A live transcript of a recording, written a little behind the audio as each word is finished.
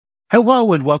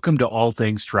Hello and welcome to All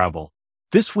Things Travel.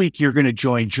 This week, you're going to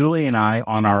join Julie and I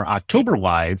on our October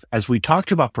Live as we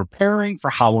talked about preparing for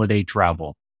holiday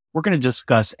travel. We're going to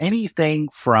discuss anything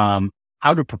from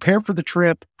how to prepare for the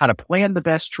trip, how to plan the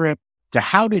best trip, to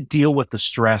how to deal with the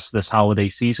stress this holiday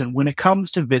season when it comes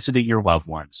to visiting your loved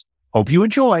ones. Hope you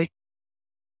enjoy.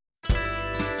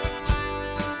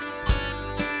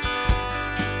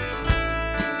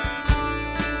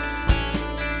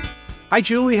 Hi,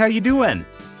 Julie. How you doing?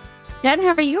 Good.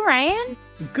 How are you, Ryan?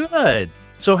 Good.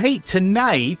 So, hey,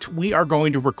 tonight we are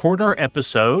going to record our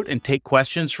episode and take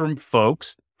questions from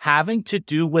folks having to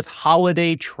do with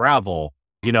holiday travel.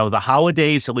 You know, the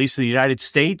holidays, at least in the United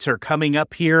States, are coming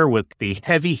up here with the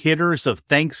heavy hitters of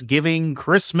Thanksgiving,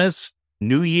 Christmas,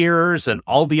 New Year's, and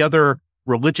all the other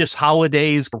religious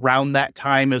holidays around that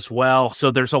time as well.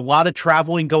 So there's a lot of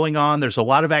traveling going on. There's a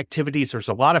lot of activities. There's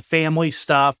a lot of family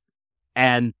stuff.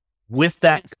 And with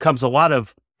that comes a lot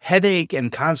of headache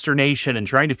and consternation and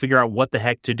trying to figure out what the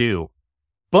heck to do.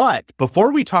 But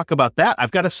before we talk about that, I've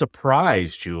got a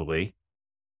surprise, Julie.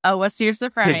 Oh, what's your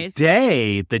surprise?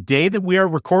 Today, the day that we are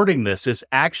recording this, is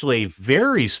actually a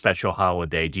very special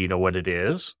holiday. Do you know what it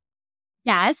is?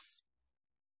 Yes.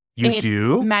 You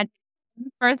do? Magic's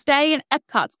birthday and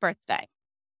Epcot's birthday.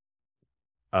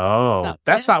 Oh, So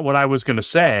that's not what I was going to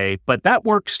say, but that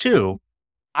works too.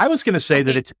 I was going to say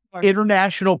that it's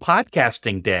International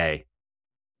Podcasting Day.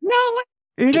 No,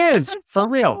 It is, for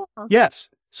real. cool.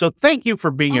 Yes. So thank you for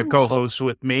being a Oh. co-host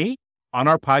with me on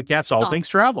our podcast, All Oh. Things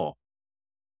Travel.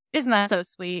 Isn't that so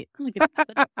sweet? Look at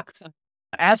that.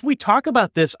 As we talk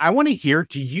about this, I want to hear,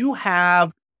 do you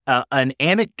have an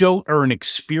anecdote or an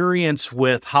experience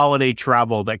with holiday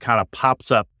travel that kind of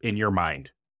pops up in your mind?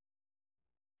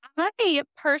 I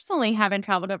personally haven't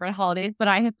traveled over the holidays, but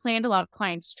I have planned a lot of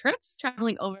clients' trips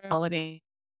traveling over the holidays.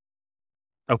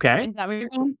 Okay. Is that what you're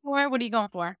going for? What are you going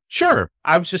for? Sure.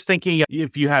 I was just thinking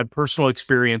if you had personal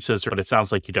experiences, but it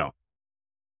sounds like you don't.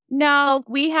 No,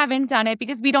 we haven't done it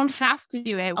because we don't have to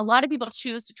do it. A lot of people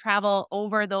choose to travel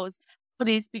over those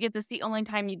holidays because it's the only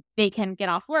time they can get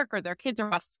off work or their kids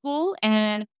are off school.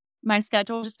 And my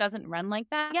schedule just doesn't run like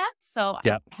that yet. So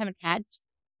Yeah. I haven't had.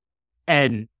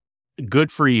 And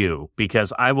good for you,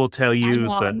 because I will tell you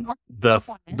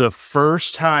the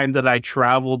first time that I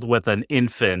traveled with an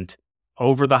infant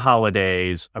over the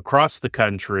holidays across the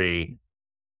country,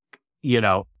 you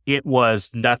know, it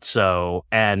was nutso.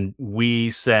 And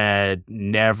we said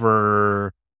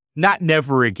not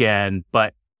never again,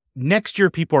 but next year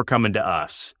people are coming to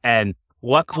us. And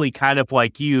luckily, kind of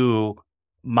like you,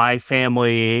 my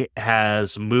family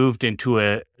has moved into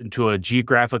a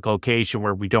geographic location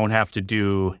where we don't have to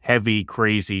do heavy,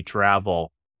 crazy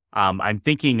travel. I'm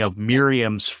thinking of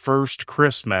Miriam's first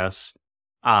Christmas.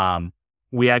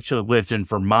 We actually lived in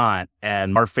Vermont,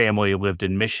 and our family lived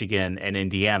in Michigan and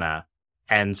Indiana.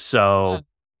 And so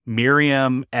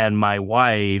Miriam and my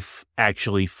wife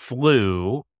actually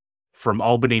flew from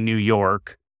Albany, New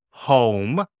York,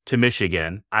 home to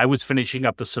Michigan. I was finishing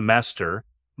up the semester.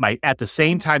 At the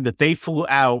same time that they flew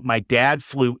out, my dad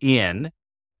flew in.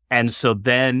 And so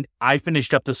then I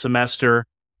finished up the semester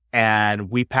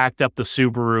and we packed up the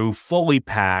Subaru, fully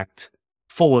packed,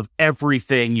 full of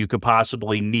everything you could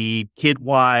possibly need,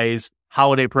 kid-wise,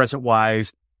 holiday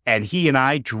present-wise. And he and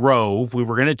I drove. We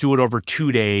were going to do it over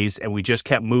 2 days, and we just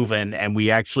kept moving. And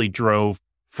we actually drove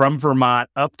from Vermont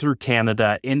up through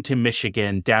Canada into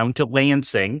Michigan, down to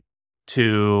Lansing,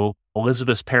 to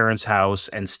Elizabeth's parents' house,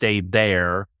 and stayed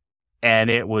there. And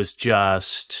it was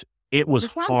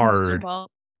hard.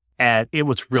 And it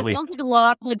was really, It sounds like a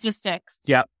lot of logistics.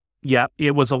 yeah,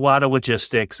 it was a lot of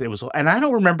logistics. And I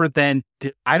don't remember then,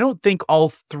 I don't think all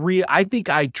three, I think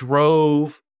I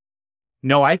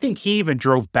think he even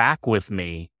drove back with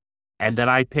me. And then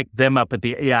I picked them up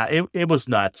it was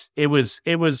nuts. It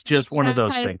was just one of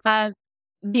those things.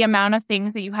 The amount of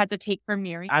things that you had to take for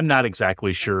Miriam. I'm not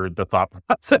exactly sure the thought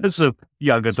process of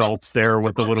young adults there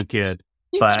with a little kid,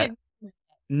 but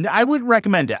I wouldn't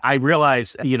recommend it. I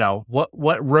realize,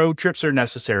 what road trips are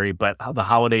necessary, but the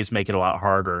holidays make it a lot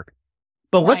harder.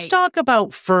 But let's talk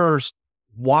about first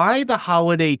why the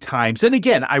holiday times. And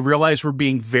again, I realize we're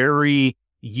being very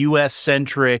U.S.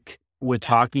 centric with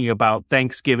talking about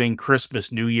Thanksgiving,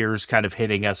 Christmas, New Year's kind of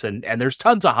hitting us. And there's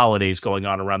tons of holidays going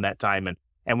on around that time.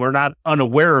 And we're not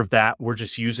unaware of that. We're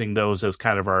just using those as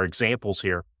kind of our examples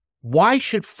here. Why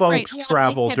should folks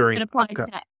travel during?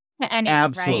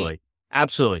 Absolutely. Right?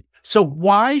 Absolutely. So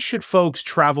why should folks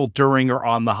travel during or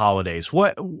on the holidays?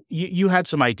 What you had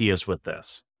some ideas with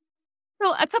this?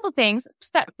 So a couple things.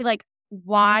 Just that, like,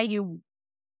 why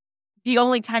the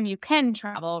only time you can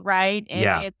travel, right?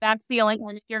 And if that's the only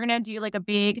time, if you're going to do like a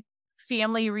big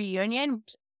family reunion.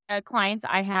 Clients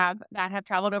I have that have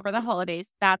traveled over the holidays,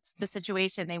 that's the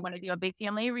situation. They want to do a big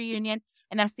family reunion,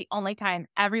 and that's the only time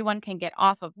everyone can get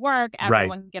off of work,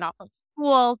 everyone can get off of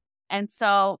school. And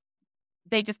so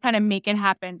they just kind of make it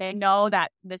happen. They know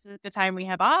that this is the time we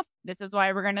have off. This is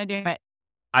why we're going to do it.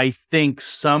 I think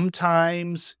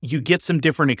sometimes you get some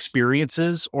different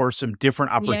experiences or some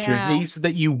different opportunities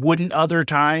that you wouldn't other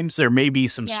times. There may be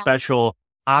some special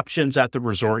options at the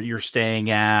resort you're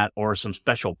staying at, or some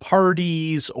special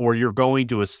parties, or you're going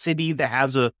to a city that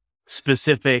has a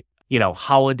specific,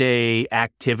 holiday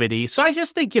activity. So I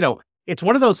just think, it's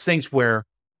one of those things where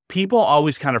people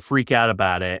always kind of freak out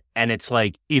about it. And it's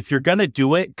like, if you're going to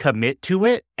do it, commit to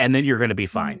it, and then you're going to be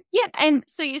fine. Yeah. And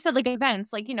so you said like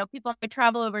events, like, people might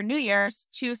travel over New Year's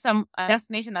to some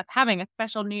destination that's having a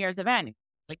special New Year's event,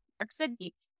 like New York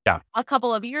City. Yeah. A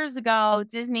couple of years ago,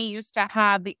 Disney used to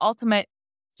have the ultimate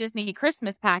Disney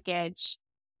Christmas package.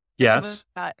 Yes.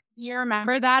 You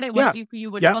remember that? It was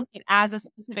you would book it as a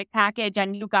specific package,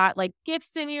 and you got like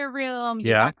gifts in your room. You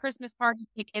got Christmas party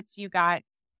tickets. You got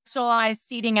socialized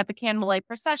seating at the candlelight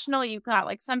processional. You got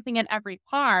like something at every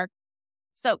park.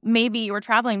 So maybe you were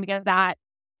traveling because that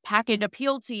package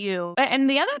appealed to you. And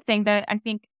the other thing that I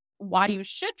think why you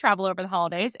should travel over the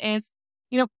holidays is,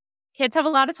 kids have a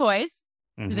lot of toys.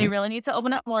 Mm-hmm. Do they really need to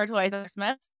open up more toys at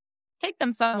Christmas? Take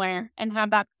them somewhere and have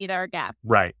that be their gap.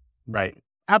 Right.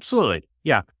 Absolutely.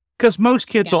 Yeah. Because most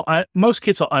kids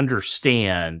will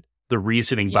understand the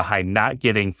reasoning behind not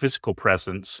getting physical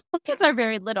presents. Well, kids are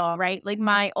very little, right? Like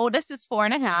my oldest is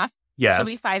 4.5. Yes. She'll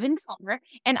be 5 in December.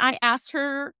 And I asked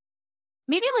her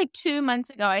maybe like 2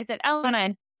 months ago, I said,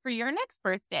 Elena, for your next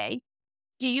birthday,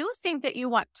 do you think that you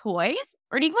want toys,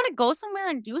 or do you want to go somewhere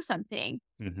and do something?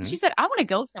 Mm-hmm. She said, I want to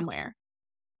go somewhere.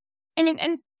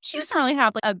 And she doesn't really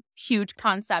have like a huge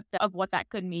concept of what that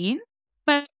could mean,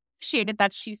 but appreciated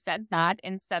that she said that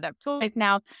instead of toys.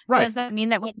 Now, does that mean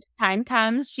that when the time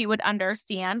comes, she would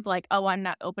understand like, oh, I'm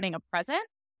not opening a present?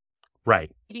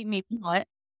 Right. Maybe not.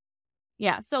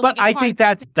 Yeah. So, but I think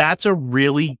that's a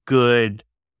really good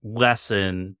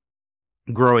lesson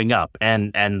growing up,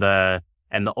 and the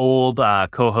old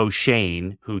co-host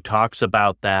Shane, who talks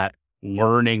about that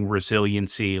learning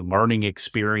resiliency, learning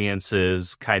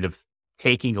experiences, kind of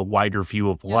taking a wider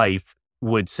view of life,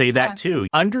 would say that too.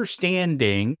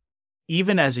 Understanding,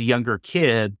 even as a younger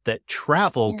kid, that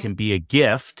travel can be a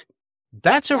gift.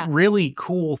 That's a really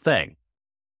cool thing.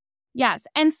 Yes.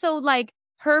 And so like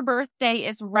her birthday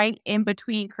is right in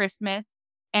between Christmas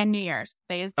and New Year's.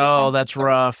 That's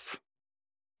rough.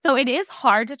 So it is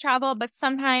hard to travel, but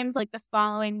sometimes like the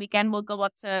following weekend we'll go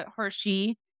up to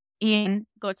Hershey and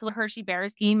go to the Hershey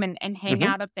Bears game and hang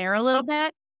out up there a little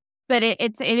bit. But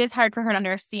it is hard for her to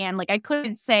understand. Like I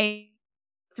couldn't say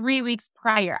 3 weeks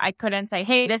prior, I couldn't say,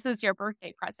 hey, this is your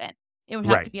birthday present. It would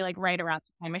have to be like right around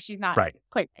the time. If she's not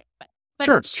quite right.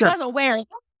 But she was aware. Like,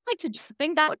 I like to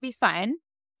think that would be fun.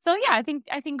 So yeah, I think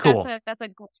cool. that's a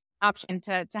good option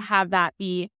to have that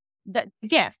be the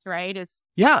gift, right?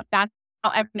 That's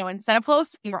how instead of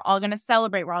hosting, we're all going to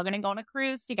celebrate. We're all going to go on a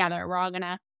cruise together. We're all going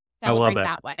to celebrate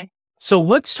that way. So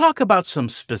let's talk about some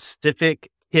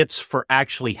specific tips for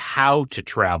actually how to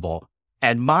travel.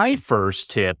 And my first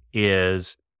tip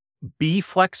is be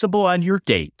flexible on your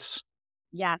dates.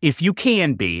 Yeah. If you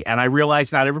can be, and I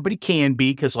realize not everybody can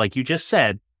be, because like you just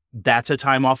said, that's a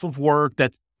time off of work.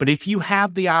 But if you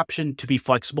have the option to be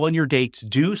flexible in your dates,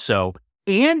 do so.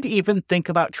 And even think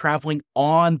about traveling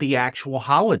on the actual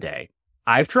holiday.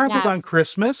 I've traveled on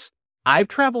Christmas. I've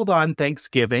traveled on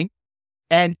Thanksgiving.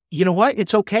 And you know what?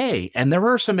 It's okay. And there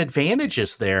are some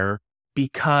advantages there,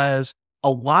 because a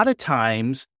lot of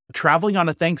times traveling on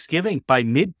a Thanksgiving, by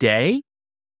midday,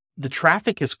 the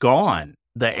traffic is gone.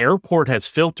 The airport has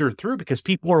filtered through because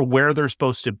people are where they're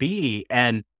supposed to be.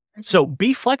 And so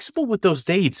be flexible with those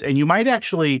dates, and you might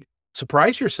actually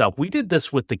surprise yourself. We did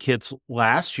this with the kids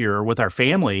last year with our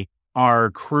family.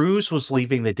 Our cruise was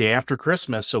leaving the day after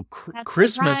Christmas. So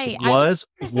Christmas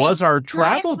was our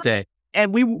travel day.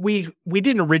 And we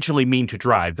didn't originally mean to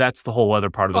drive. That's the whole other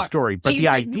part of the story. But the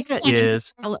idea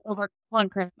is over on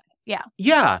Christmas. Yeah.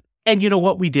 Yeah. And you know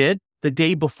what we did? The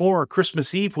day before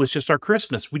Christmas Eve was just our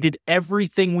Christmas. We did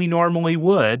everything we normally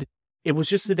would. It was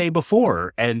just the day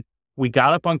before. And we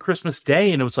got up on Christmas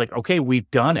Day and it was like, okay, we've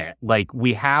done it. Like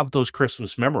we have those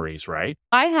Christmas memories, right?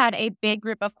 I had a big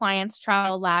group of clients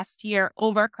travel last year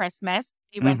over Christmas.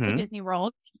 They went to Disney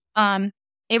World.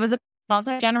 It was a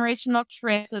multi-generational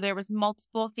trip. So there was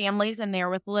multiple families in there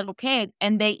with little kids,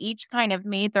 and they each kind of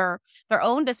made their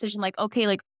own decision. Like, okay,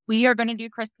 like we are going to do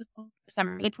Christmas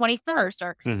December the 21st,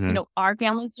 or, our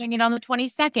family's doing it on the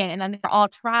 22nd, and then they're all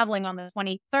traveling on the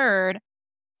 23rd.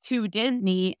 to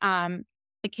Disney,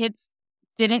 the kids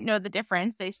didn't know the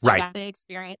difference. They still got the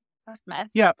experience of Christmas.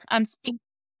 Yeah.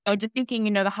 Just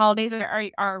thinking, the holidays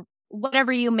are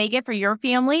whatever you make it for your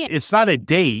family. It's not a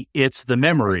date. It's the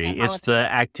memory. It's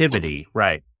the activity.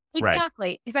 Right.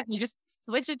 Exactly. You just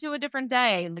switch it to a different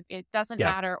day. It doesn't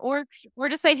matter. Or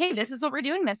just say, hey, this is what we're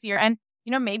doing this year. And,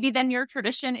 maybe then your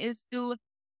tradition is to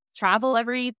travel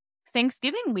every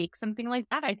Thanksgiving week, something like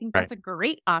that. I think that's a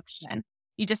great option.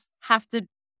 You just have to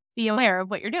be aware of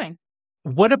what you're doing.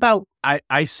 What about,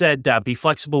 I said, be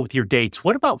flexible with your dates.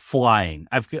 What about flying?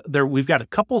 We've got a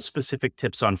couple specific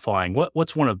tips on flying.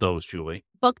 What's one of those, Julie?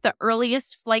 Book the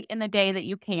earliest flight in the day that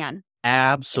you can.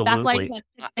 Absolutely. If that flight is at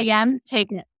 6 a.m.,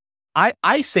 take it.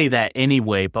 I say that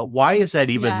anyway, but why is that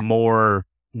even more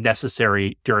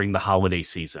necessary during the holiday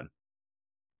season?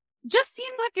 Just,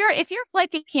 if your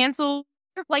flight gets canceled,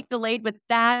 your flight delayed with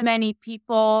that many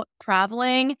people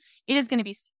traveling, it is going to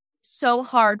be so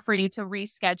hard for you to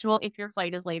reschedule if your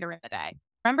flight is later in the day.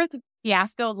 Remember the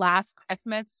fiasco last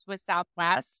Christmas with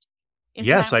Southwest?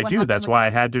 Yes, I do. That's why I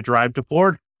had to drive to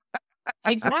Florida.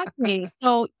 Exactly.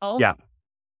 So,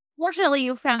 fortunately,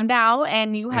 you found out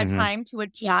and you had time to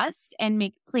adjust and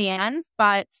make plans.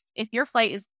 But if your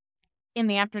flight is in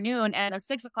the afternoon and a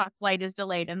 6 o'clock flight is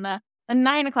delayed and the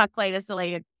 9 o'clock flight is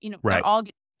delayed,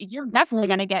 you're definitely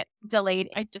going to get delayed.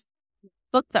 I just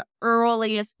book the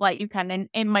earliest flight you can. And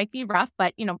it might be rough,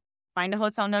 but, find a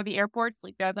hotel near the airport,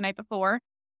 sleep there the night before,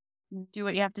 do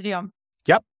what you have to do.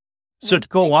 Yep. So to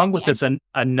go along with this,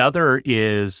 another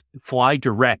is fly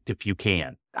direct if you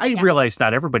can. I realize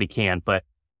not everybody can, but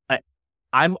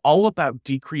I'm all about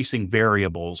decreasing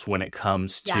variables when it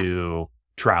comes to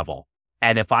travel.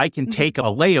 And if I can take a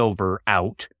layover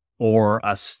out or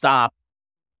a stop,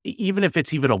 even if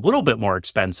it's even a little bit more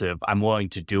expensive, I'm willing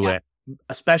to do it,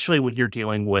 especially when you're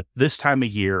dealing with this time of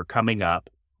year coming up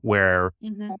where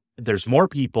there's more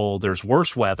people, there's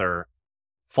worse weather.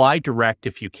 Fly direct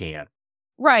if you can.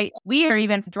 Right. We are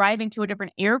even driving to a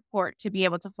different airport to be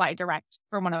able to fly direct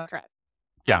for one of the trips.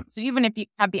 Yeah. So even if you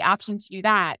have the option to do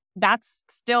that, that's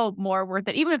still more worth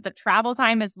it. Even if the travel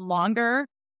time is longer,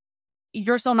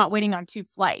 you're still not waiting on 2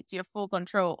 flights. You have full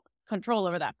control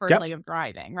over that first leg of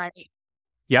driving, right?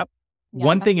 Yep. Yeah,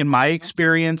 one thing in my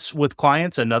experience with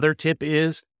clients, another tip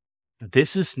is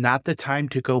this is not the time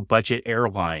to go budget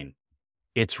airline.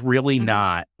 It's really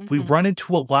not. We run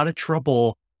into a lot of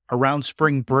trouble around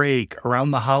spring break,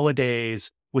 around the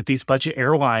holidays with these budget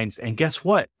airlines. And guess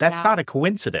what? That's not a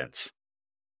coincidence.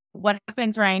 What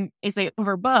happens, Ryan, is they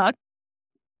overbook.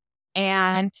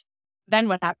 And then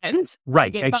what happens?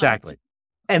 Right, exactly.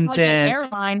 And then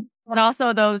airline, but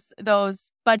also those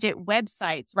budget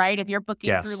websites, right? If you're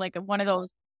booking through like one of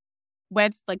those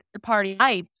webs, like the party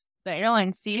sites, the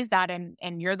airline sees that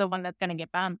and you're the one that's going to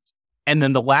get bumped. And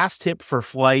then the last tip for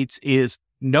flights is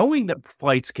knowing that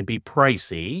flights can be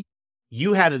pricey.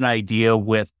 You had an idea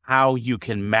with how you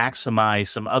can maximize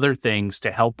some other things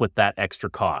to help with that extra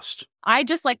cost. I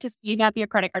just like to save up your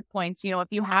credit card points. If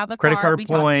you have a credit card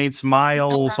points,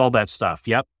 miles, all that stuff.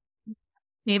 Yep.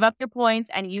 Save up your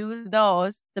points and use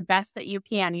those the best that you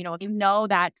can. If you know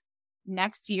that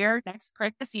next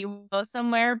Christmas, you go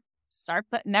somewhere, start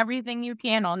putting everything you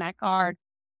can on that card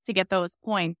to get those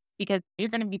points because you're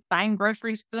going to be buying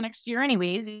groceries for the next year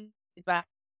anyways. But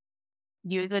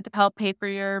use it to help pay for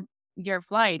your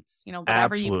flights,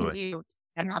 whatever you can do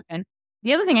to happen.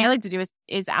 The other thing I like to do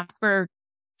is ask for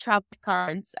travel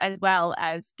cards as well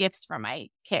as gifts for my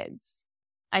kids.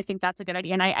 I think that's a good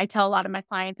idea. And I tell a lot of my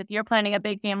clients, if you're planning a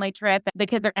big family trip, the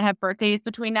kids are going to have birthdays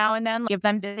between now and then, give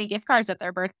them Disney gift cards at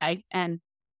their birthday and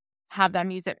have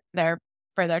them use it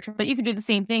for their trip. But you can do the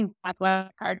same thing with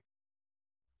a card.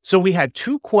 So we had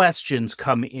 2 questions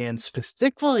come in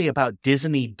specifically about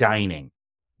Disney dining.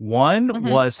 One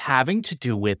was having to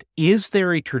do with, is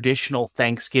there a traditional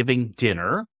Thanksgiving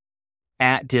dinner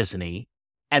at Disney?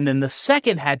 And then the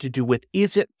second had to do with,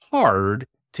 is it hard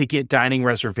to get dining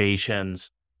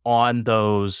reservations on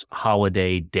those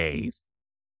holiday days?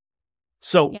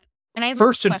 So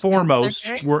first and foremost,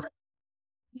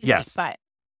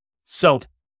 So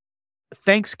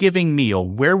Thanksgiving meal,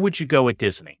 where would you go at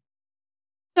Disney?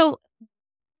 So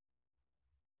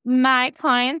my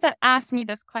client that asked me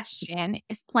this question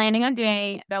is planning on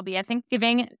doing, there'll be a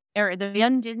Thanksgiving or they'll be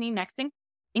on Disney next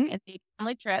Thanksgiving. It's a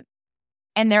family trip.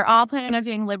 And they're all planning on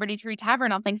doing Liberty Tree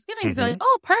Tavern on Thanksgiving. So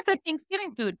perfect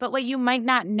Thanksgiving food. But what you might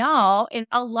not know is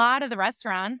a lot of the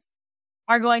restaurants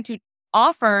are going to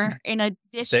offer an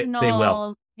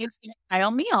additional Thanksgiving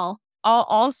style meal.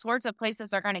 All sorts of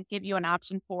places are going to give you an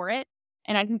option for it.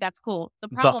 And I think that's cool.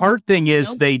 The hard thing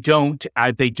is they don't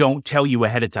tell you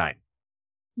ahead of time.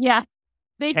 Yeah.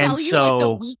 They And tell you like the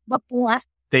so week before.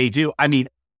 they do. I mean,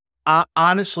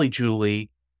 honestly, Julie,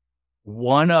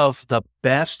 one of the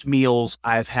best meals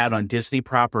I've had on Disney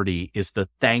property is the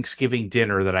Thanksgiving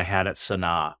dinner that I had at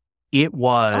Sanaa. It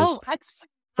was Oh, that's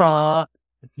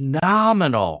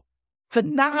phenomenal,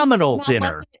 phenomenal now,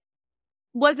 dinner.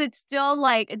 was it still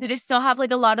like, did it still have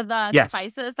like a lot of the Yes.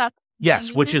 spices that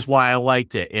Yes, which is why I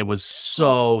liked it. It was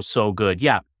so good.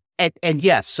 Yeah. And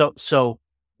yes, so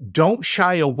don't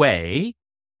shy away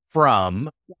from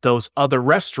those other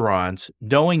restaurants,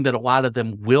 knowing that a lot of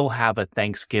them will have a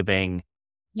Thanksgiving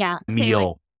say, like,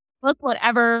 meal. book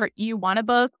whatever you want to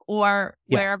book or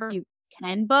wherever you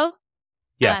can book.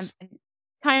 Yes. And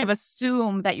kind of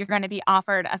assume that you're going to be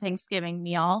offered a Thanksgiving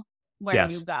meal where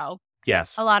you go.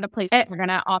 Yes. A lot of places are going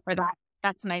to offer that.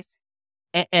 That's nice.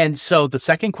 And so the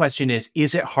second question is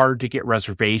it hard to get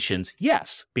reservations?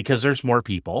 Yes, because there's more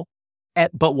people.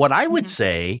 But what I would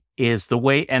say is the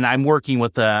way, and I'm working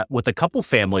with a couple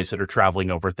families that are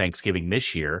traveling over Thanksgiving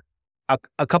this year.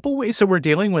 A couple ways that we're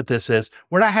dealing with this is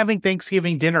we're not having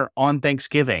Thanksgiving dinner on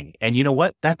Thanksgiving. And you know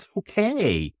what? That's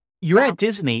okay. You're at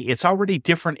Disney. It's already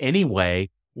different anyway.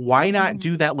 Why not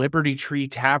do that Liberty Tree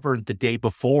Tavern the day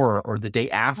before or the day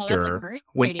after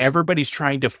when everybody's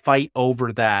trying to fight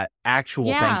over that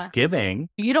actual Thanksgiving?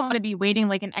 You don't want to be waiting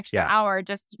like an extra hour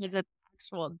just because it's an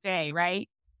actual day, right?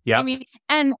 Yeah. I mean,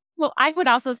 and well, I would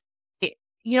also say,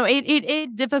 it is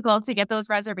difficult to get those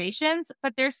reservations,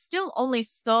 but there's still only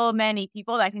so many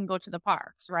people that can go to the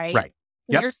parks, right? Right.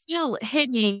 So you're still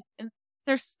hitting,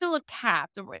 there's still a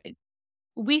cap.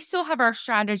 We still have our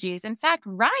strategies. In fact,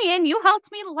 Ryan, you helped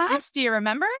me last year,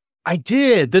 remember? I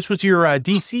did. This was your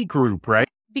DC group, right?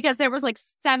 Because there was like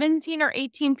 17 or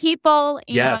 18 people.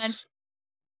 And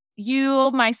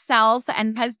you, myself,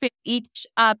 and husband each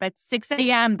up at 6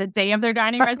 a.m. the day of their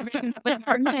dining reservation with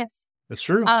our minutes. That's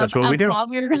true. That's what we do. While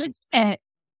we were going to do it.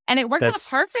 And it worked out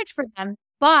perfect for them.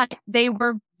 But they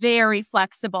were very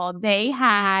flexible. They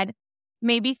had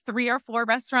maybe 3 or 4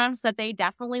 restaurants that they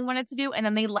definitely wanted to do. And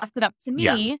then they left it up to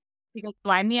me because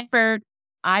I'm the expert.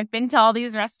 I've been to all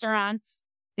these restaurants.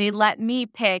 They let me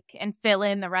pick and fill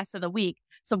in the rest of the week.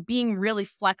 So being really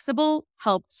flexible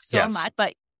helped so much.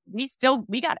 But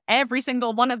we got every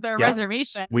single one of their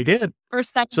reservations. We did. For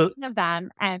 17 of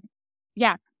them. And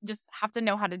just have to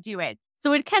know how to do it.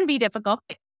 So it can be difficult.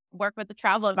 Work with the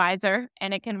travel advisor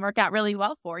and it can work out really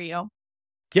well for you.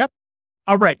 Yep.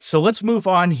 All right. So let's move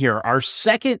on here. Our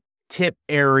second tip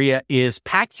area is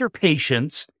pack your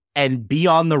patience and be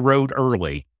on the road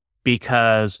early,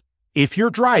 because if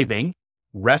you're driving,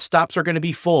 rest stops are going to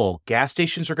be full. Gas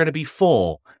stations are going to be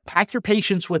full. Pack your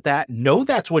patience with that. Know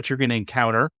that's what you're going to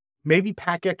encounter. Maybe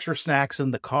pack extra snacks in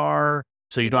the car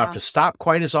so you don't have to stop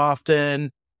quite as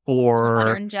often, or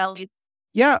butter and jellies.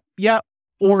 Yeah.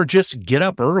 Or just get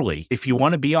up early. If you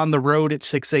want to be on the road at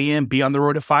 6 a.m., be on the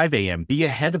road at 5 a.m., be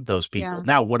ahead of those people. Yeah.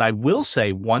 Now, what I will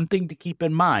say, one thing to keep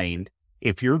in mind,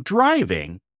 if you're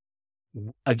driving,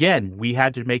 again, we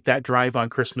had to make that drive on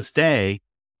Christmas Day.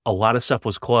 A lot of stuff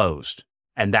was closed,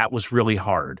 and that was really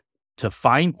hard to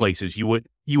find places. You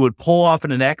would pull off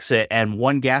at an exit and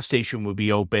one gas station would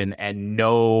be open and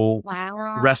no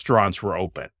restaurants were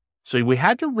open. So we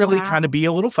had to really kind of be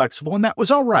a little flexible, and that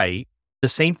was all right. The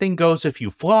same thing goes if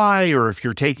you fly or if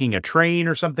you're taking a train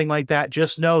or something like that.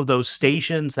 Just know those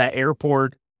stations, that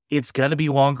airport, it's going to be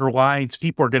longer lines.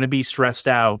 People are going to be stressed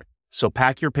out. So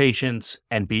pack your patience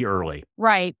and be early.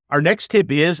 Right. Our next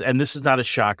tip is, and this is not a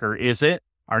shocker, is it?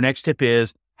 Our next tip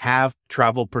is have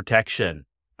travel protection.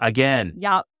 Again,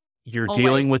 you're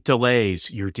dealing with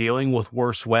delays. You're dealing with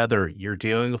worse weather. You're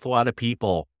dealing with a lot of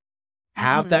people.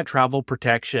 Have that travel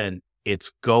protection.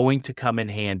 It's going to come in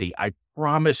handy. I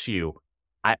promise you.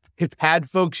 I've had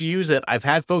folks use it. I've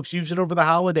had folks use it over the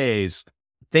holidays.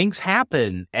 Things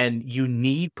happen and you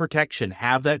need protection.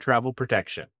 Have that travel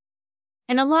protection.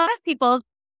 And a lot of people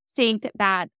think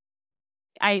that,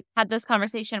 I had this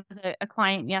conversation with a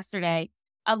client yesterday.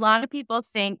 A lot of people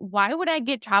think, why would I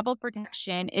get travel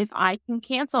protection if I can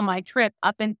cancel my trip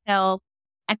up until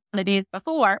X amount of days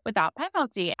before without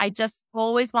penalty? I just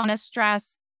always want to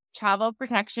stress travel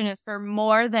protection is for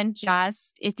more than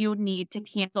just if you need to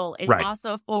cancel. It's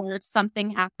also for something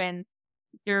happens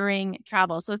during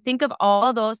travel. So think of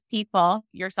all those people,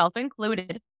 yourself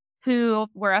included, who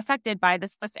were affected by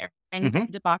this Swiss Airlines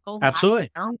debacle. Absolutely.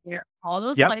 Where all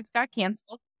those flights got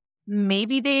canceled.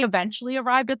 Maybe they eventually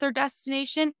arrived at their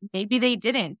destination. Maybe they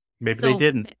didn't. Maybe they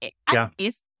didn't.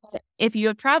 If you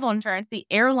have travel insurance, the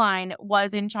airline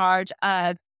was in charge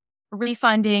of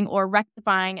refunding or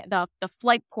rectifying the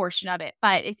flight portion of it.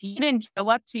 But if you didn't show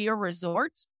up to your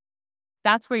resort,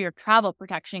 that's where your travel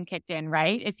protection kicked in,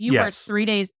 right? If you were 3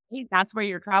 days late, that's where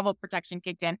your travel protection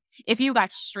kicked in. If you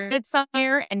got stranded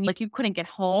somewhere and like you couldn't get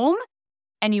home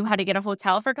and you had to get a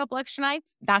hotel for a couple extra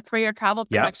nights, that's where your travel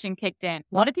protection kicked in.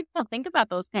 A lot of people don't think about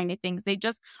those kind of things.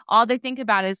 All they think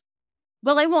about is,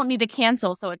 well, I won't need to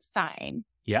cancel, so it's fine.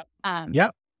 Yep.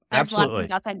 There's Absolutely. a lot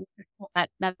of things outside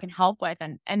that can help with.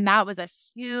 And that was a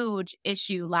huge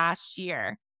issue last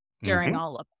year during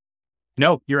all of it.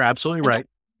 No, you're absolutely right.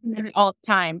 All the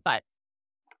time, but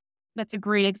that's a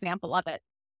great example of it.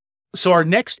 So our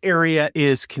next area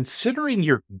is considering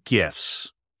your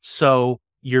gifts. So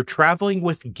you're traveling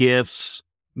with gifts,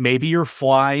 maybe you're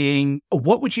flying.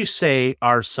 What would you say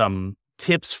are some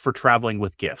tips for traveling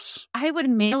with gifts? I would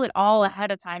mail it all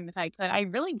ahead of time if I could. I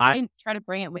really didn't try to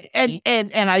bring it with me.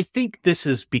 And I think this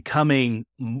is becoming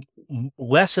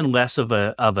less and less of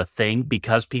a thing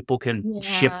because people can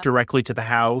ship directly to the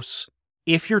house.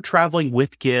 If you're traveling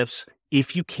with gifts,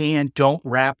 if you can, don't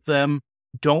wrap them.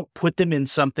 Don't put them in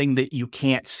something that you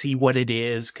can't see what it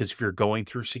is, because if you're going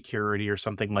through security or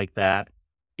something like that.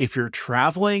 If you're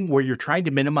traveling where you're trying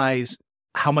to minimize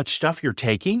how much stuff you're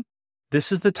taking,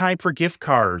 this is the time for gift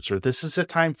cards, or this is the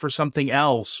time for something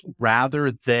else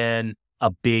rather than a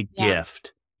big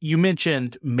gift. You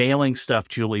mentioned mailing stuff,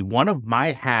 Julie. One of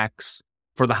my hacks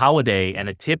for the holiday, and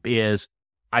a tip is,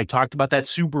 I talked about that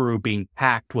Subaru being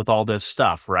packed with all this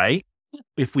stuff, right?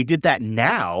 If we did that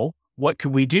now, what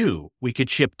could we do? We could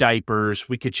ship diapers.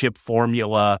 We could ship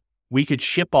formula. We could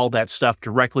ship all that stuff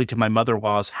directly to my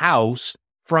mother-in-law's house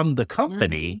from the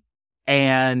company.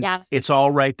 And it's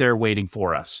all right there waiting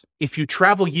for us. If you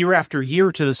travel year after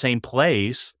year to the same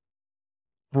place,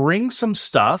 bring some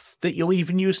stuff that you'll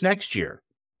even use next year.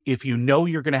 If you know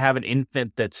you're going to have an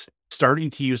infant that's starting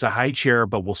to use a high chair,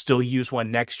 but will still use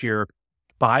one next year,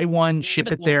 buy one,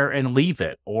 ship it there, and leave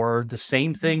it. Or the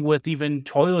same thing with even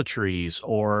toiletries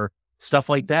or stuff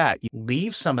like that. You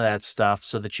leave some of that stuff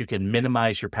so that you can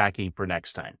minimize your packing for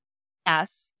next time.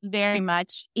 Yes, very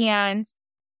much. And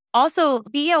also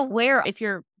be aware if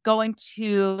you're going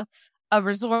to a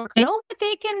resort, know that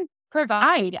they can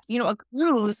provide, a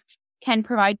cruise can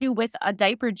provide you with a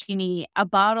diaper genie, a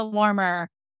bottle warmer,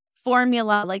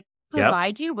 formula,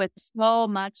 provide you with so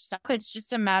much stuff. It's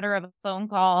just a matter of a phone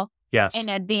call in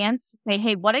advance. Say,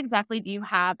 hey, what exactly do you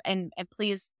have? And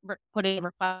please put a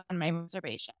request on my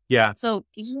reservation. Yeah. So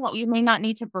you may not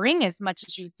need to bring as much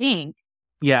as you think.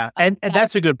 Yeah. And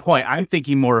that's a good point. I'm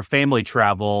thinking more of family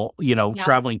travel,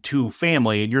 traveling to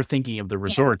family, and you're thinking of the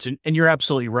resorts. And you're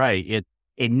absolutely right.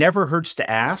 It never hurts to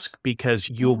ask, because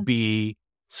you'll be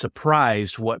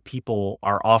surprised what people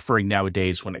are offering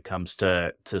nowadays when it comes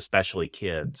to especially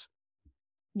kids.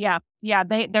 Yeah. Yeah.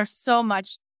 There's so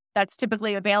much that's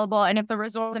typically available. And if the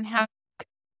resort doesn't have,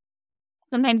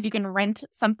 sometimes you can rent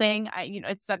something,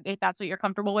 if that's what you're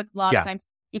comfortable with. A lot of times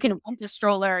you can rent a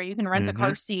stroller, you can rent a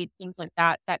car seat, things like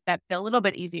that feel a little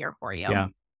bit easier for you.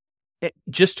 Yeah.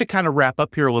 Just to kind of wrap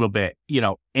up here a little bit,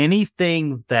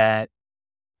 anything that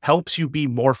helps you be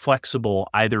more flexible,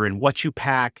 either in what you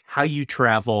pack, how you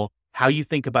travel, how you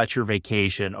think about your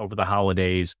vacation over the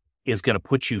holidays, is going to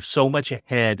put you so much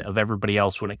ahead of everybody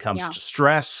else when it comes to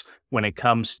stress, when it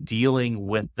comes dealing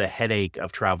with the headache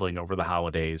of traveling over the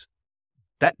holidays.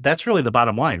 That's really the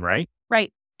bottom line, right?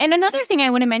 Right. And another thing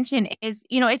I want to mention is,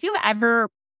 if you ever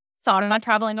thought about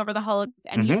traveling over the holidays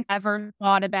and you ever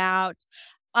thought about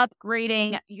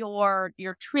upgrading your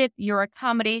trip, your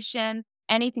accommodation,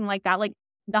 anything like that,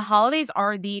 the holidays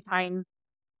are the time.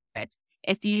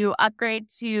 If you upgrade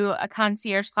to a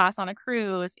concierge class on a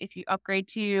cruise, if you upgrade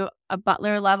to a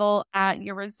butler level at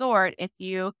your resort, if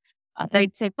you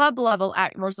upgrade to club level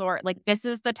at your resort, this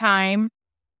is the time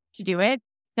to do it.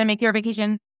 It's going to make your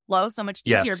vacation flow so much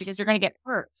easier because you're going to get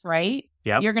perks, right?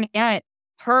 Yeah. You're going to get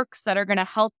perks that are going to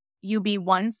help you be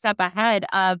one step ahead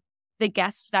of the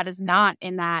guest that is not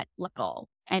in that level.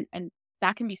 And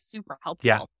that can be super helpful.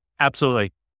 Yeah,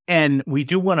 absolutely. And we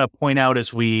do want to point out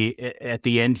at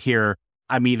the end here,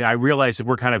 I realize that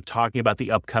we're kind of talking about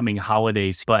the upcoming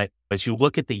holidays, but as you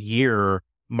look at the year,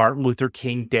 Martin Luther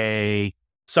King Day,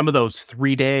 some of those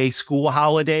 3-day school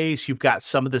holidays, you've got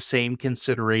some of the same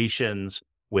considerations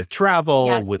with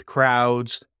travel, with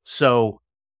crowds. So,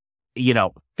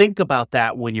 think about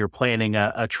that when you're planning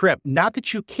a trip. Not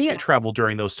that you can't travel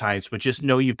during those times, but just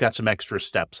know you've got some extra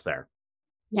steps there.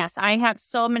 Yes, I have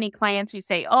so many clients who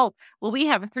say, oh, well, we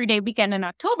have a 3-day weekend in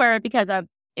October because of,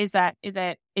 is that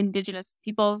Indigenous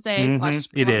Peoples Day?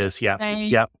 It is, yeah. Day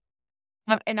Yep.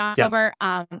 In October.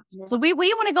 Yep. So we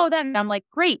want to go then. And I'm like,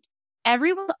 great.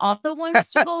 Everyone also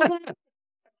wants to go then.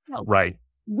 Right.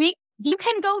 You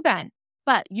can go then.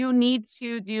 but you need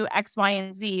to do X, Y,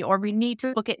 and Z, or we need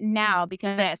to book it now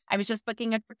because this. I was just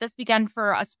booking a trip this weekend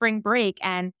for a spring break,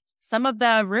 and some of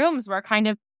the rooms were kind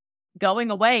of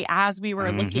going away as we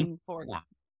were looking for them.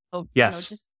 So, yes.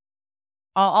 Just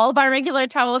all of our regular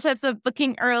travel tips of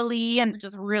booking early and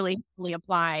just really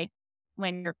apply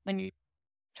when you're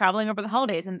traveling over the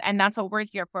holidays. And that's what we're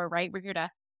here for, right? We're here to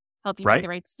help you make the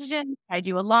right decision, guide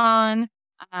you along,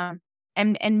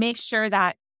 and make sure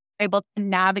that you're able to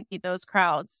navigate those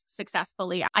crowds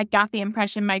successfully. I got the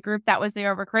impression my group that was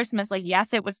there over Christmas, like,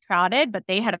 yes, it was crowded, but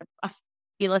they had a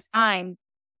fabulous time.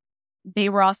 They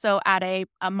were also at a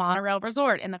monorail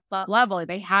resort in the club level.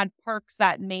 They had perks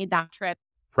that made that trip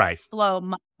flow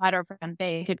much better for them.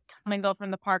 They could come and go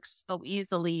from the parks so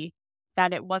easily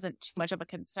that it wasn't too much of a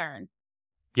concern.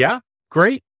 Yeah,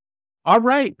 great. All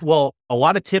right. Well, a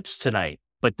lot of tips tonight,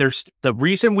 but the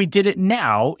reason we did it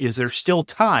now is there's still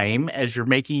time as you're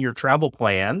making your travel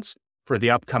plans for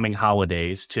the upcoming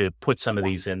holidays to put some of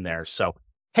these in there. So,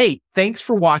 hey, thanks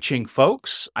for watching,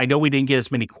 folks. I know we didn't get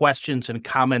as many questions and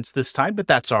comments this time, but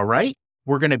that's all right.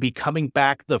 We're going to be coming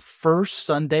back the first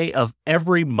Sunday of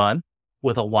every month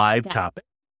with a live topic.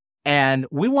 And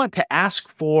we want to ask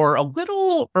for a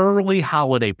little early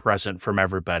holiday present from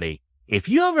everybody. If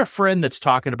you have a friend that's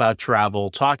talking about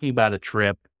travel, talking about a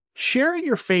trip, share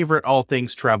your favorite All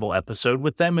Things Travel episode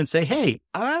with them and say, hey,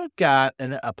 I've got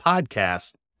a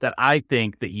podcast that I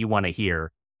think that you want to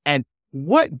hear. And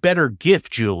what better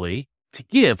gift, Julie, to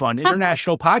give on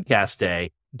International Podcast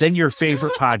Day than your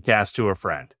favorite podcast to a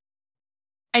friend?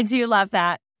 I do love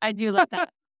that.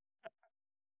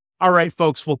 All right,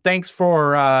 folks. Well, thanks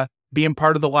for being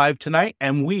part of the live tonight,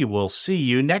 and we will see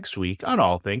you next week on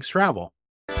All Things Travel.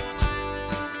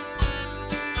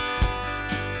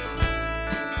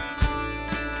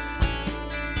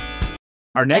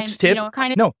 Our next tip.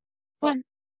 Go.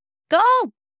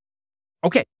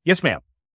 Okay. Yes, ma'am.